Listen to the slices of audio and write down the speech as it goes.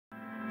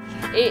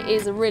It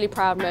is a really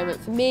proud moment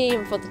for me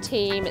and for the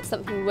team. It's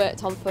something we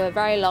worked on for a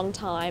very long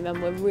time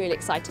and we're really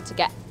excited to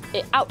get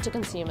it out to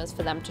consumers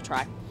for them to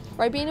try.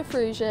 Ribena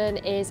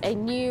Frusion is a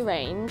new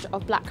range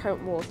of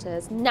blackcurrant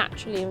waters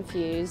naturally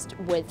infused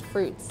with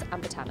fruits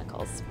and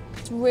botanicals.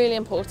 It's really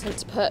important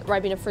to put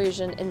Ribena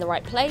Frusion in the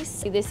right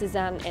place. This is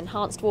an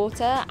enhanced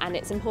water and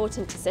it's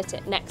important to sit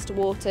it next to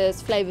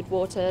waters, flavoured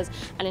waters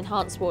and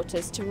enhanced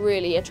waters to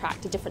really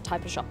attract a different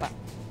type of shopper.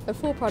 There are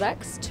 4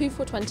 products, 2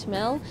 for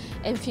 20ml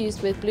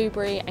infused with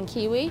blueberry and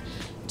kiwi,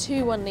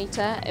 2 1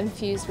 litre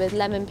infused with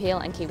lemon peel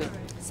and kiwi.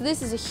 So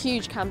this is a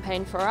huge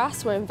campaign for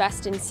us. We're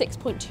investing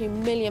 £6.2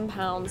 million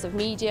of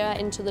media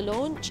into the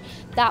launch.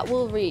 That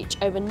will reach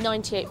over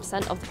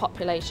 98% of the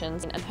population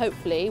and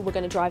hopefully we're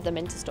going to drive them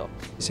into store.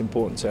 It's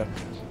important to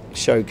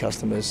show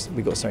customers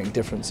we've got something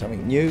different,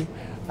 something new.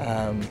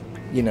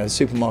 You know,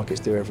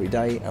 supermarkets do every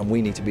day and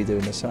we need to be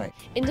doing the same.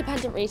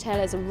 Independent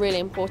retailers are really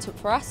important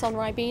for us on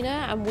Ribena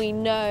and we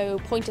know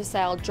point of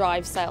sale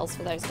drives sales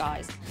for those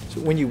guys.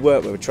 So when you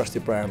work with a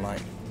trusted brand like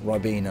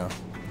Ribena,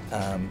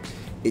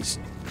 it's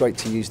great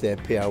to use their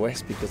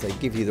POS because they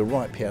give you the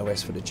right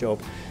POS for the job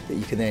that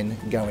you can then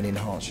go and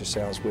enhance your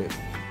sales with.